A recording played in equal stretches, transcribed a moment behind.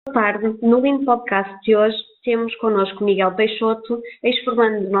Boa tarde. No lindo podcast de hoje temos connosco Miguel Peixoto,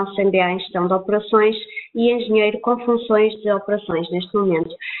 ex-formando do nosso MBA em Gestão de Operações e engenheiro com funções de operações neste momento.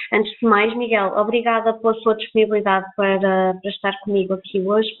 Antes de mais, Miguel, obrigada pela sua disponibilidade para estar comigo aqui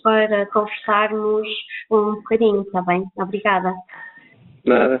hoje para conversarmos um bocadinho, está bem? Obrigada.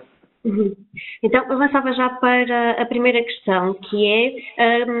 Nada. Então, avançava já para a primeira questão, que é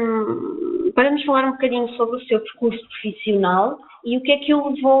para nos falar um bocadinho sobre o seu percurso profissional e o que é que o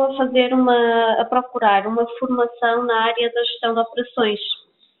levou a fazer a procurar uma formação na área da gestão de operações.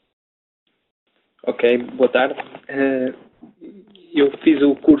 Ok, boa tarde. Eu fiz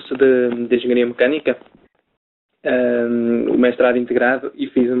o curso de Engenharia Mecânica, o mestrado integrado, e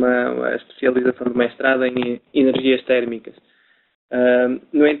fiz uma especialização de mestrado em Energias Térmicas.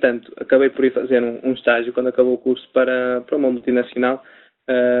 No entanto, acabei por ir fazer um estágio quando acabou o curso para uma multinacional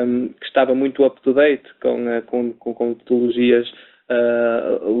que estava muito up-to-date com metodologias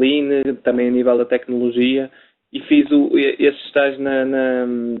Lean, também a nível da tecnologia, e fiz esse estágio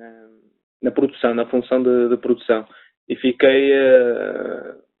na produção, na função de produção, e fiquei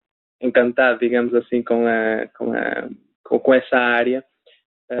encantado, digamos assim, com essa área.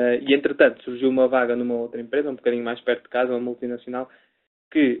 E entretanto surgiu uma vaga numa outra empresa, um bocadinho mais perto de casa, uma multinacional,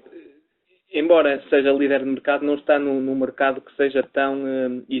 que, embora seja líder de mercado, não está num mercado que seja tão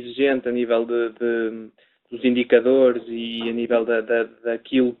exigente a nível dos indicadores e a nível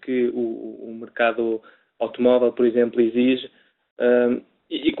daquilo que o mercado automóvel, por exemplo, exige.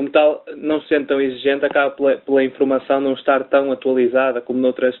 E como tal, não sendo tão exigente, acaba pela informação não estar tão atualizada como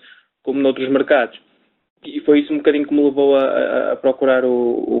noutros mercados. E foi isso um bocadinho que me levou a procurar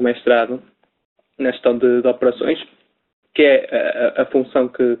o mestrado na gestão de operações, que é a função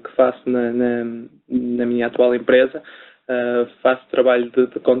que faço na minha atual empresa. Faço trabalho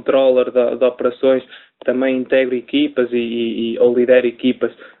de controller de operações, também integro equipas ou lidero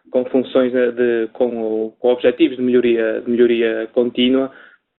equipas com funções com objetivos de melhoria contínua,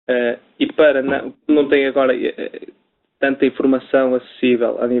 e não tenho agora tanta informação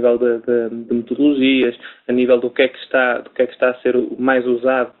acessível a nível de metodologias, a nível do que é que está a ser mais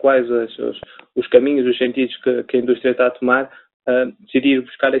usado, quais os caminhos, os sentidos que a indústria está a tomar, decidi ir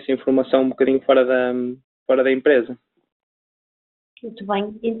buscar essa informação um bocadinho fora da empresa. Muito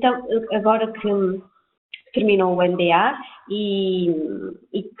bem. Então, agora que terminou o MBA e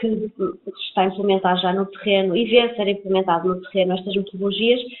que está a implementar já no terreno e vê ser implementado no terreno estas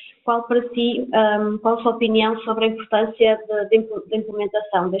metodologias, qual para si, qual a sua opinião sobre a importância da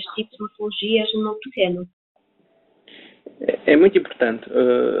implementação deste tipo de metodologias no terreno? É muito importante,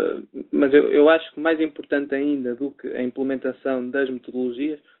 mas eu acho que mais importante ainda do que a implementação das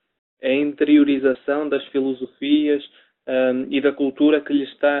metodologias é a interiorização das filosofias e da cultura que lhe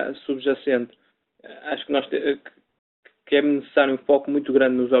está subjacente. Acho que é necessário um foco muito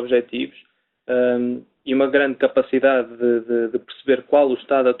grande nos objetivos e uma grande capacidade de perceber qual o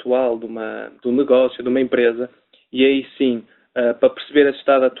estado atual do negócio, de uma empresa, e aí sim, para perceber esse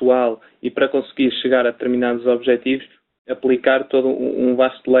estado atual e para conseguir chegar a determinados objetivos, aplicar todo um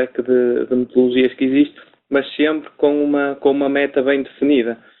vasto leque de metodologias que existe, mas sempre com uma meta bem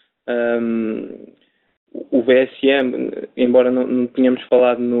definida. O VSM, embora não tenhamos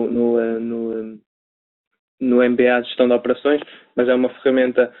falado no MBA de Gestão de Operações, mas é uma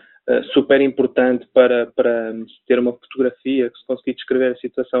ferramenta super importante para ter uma fotografia, que se conseguir descrever a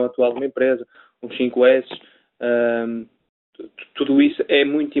situação atual de uma empresa, uns 5S, tudo isso é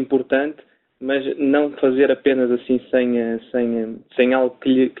muito importante, mas não fazer apenas assim sem algo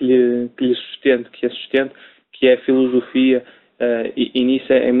que lhe sustente, que é a filosofia, e nisso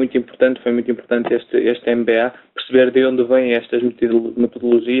foi muito importante este MBA, perceber de onde vêm estas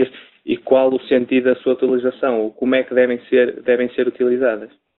metodologias e qual o sentido da sua utilização, ou como é que devem ser utilizadas.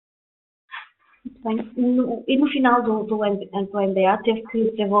 Muito bem. E no final do MBA teve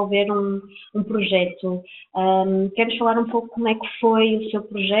que desenvolver um projeto. Queres falar um pouco como é que foi o seu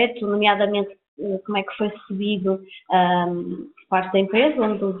projeto, nomeadamente como é que foi recebido por parte da empresa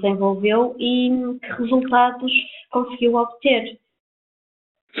onde o desenvolveu e que resultados conseguiu obter?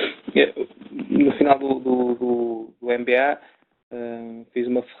 No final do MBA fiz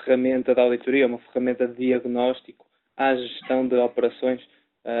uma ferramenta de auditoria, uma ferramenta de diagnóstico à gestão de operações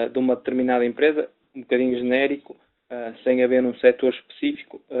de uma determinada empresa, um bocadinho genérico, sem haver um setor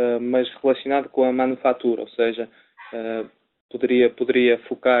específico, mas relacionado com a manufatura, ou seja, poderia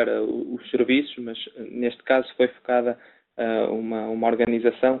focar os serviços, mas neste caso foi focada uma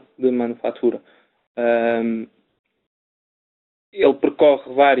organização de manufatura. Ele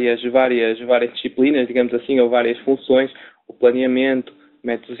percorre várias disciplinas, digamos assim, ou várias funções, o planeamento,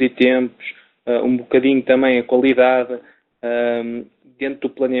 métodos e tempos, um bocadinho também a qualidade, dentro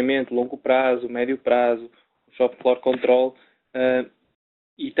do planeamento, longo prazo, médio prazo, o shop floor control,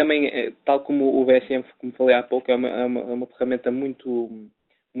 e também, tal como o VSM, como falei há pouco, é uma ferramenta muito,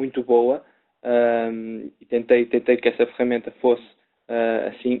 muito boa, e tentei que essa ferramenta fosse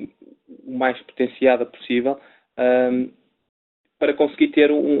assim o mais potenciada possível, para conseguir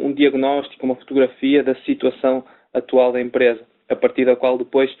ter um diagnóstico, uma fotografia da situação atual da empresa, a partir da qual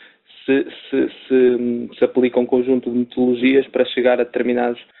depois se aplica um conjunto de metodologias para chegar a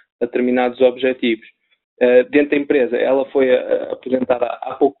determinados objetivos. Dentro da empresa, ela foi apresentada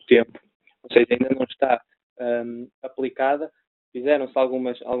há pouco tempo, ou seja, ainda não está aplicada. Fizeram-se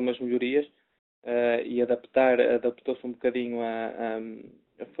algumas melhorias e adaptou-se um bocadinho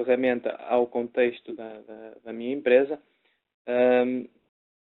a ferramenta ao contexto da minha empresa.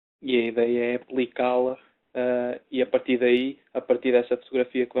 E a ideia é aplicá-la e a partir daí, a partir dessa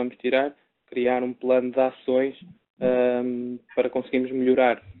fotografia que vamos tirar, criar um plano de ações para conseguirmos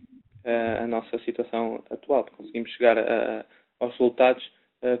melhorar a nossa situação atual, para conseguirmos chegar aos resultados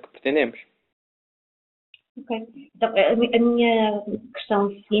que pretendemos. Ok. Então, a minha questão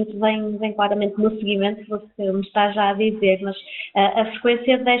seguinte vem claramente no seguimento que você me está já a dizer, mas a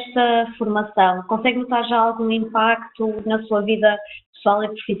frequência desta formação, consegue notar já algum impacto na sua vida pessoal e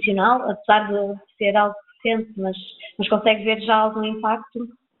profissional, apesar de ser algo recente, mas consegue ver já algum impacto?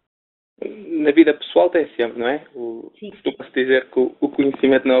 Na vida pessoal tem sempre, não é? Costuma-se dizer que o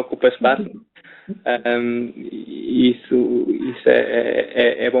conhecimento não ocupa espaço. Isso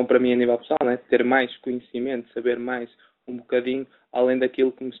é bom para mim a nível pessoal, não é? Ter mais conhecimento, saber mais um bocadinho, além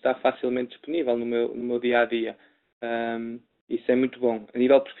daquilo que me está facilmente disponível no meu dia a dia. Isso é muito bom. A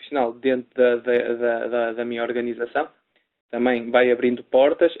nível profissional, dentro da minha organização, também vai abrindo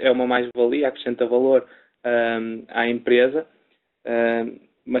portas, é uma mais-valia, acrescenta valor à empresa,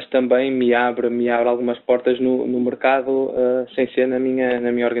 mas também me abre algumas portas no mercado sem ser na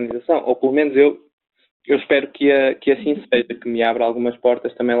minha organização. Ou pelo menos eu espero que assim seja, que me abra algumas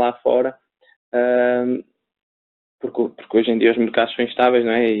portas também lá fora, porque hoje em dia os mercados são instáveis,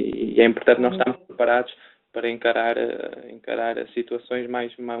 não é? E é importante nós estarmos preparados para encarar situações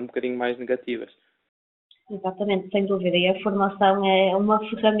um bocadinho mais negativas. Exatamente, sem dúvida. E a formação é uma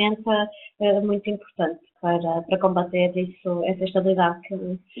ferramenta muito importante para combater essa estabilidade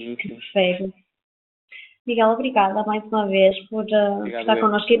que refere. Miguel, obrigada mais uma vez por estar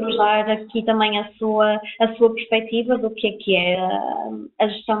connosco e nos dar aqui também a sua perspectiva do que é a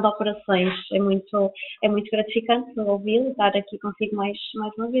gestão de operações. É muito gratificante ouvi-lo e estar aqui consigo mais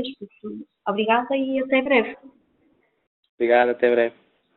uma vez. Obrigada e até breve. Obrigado, até breve.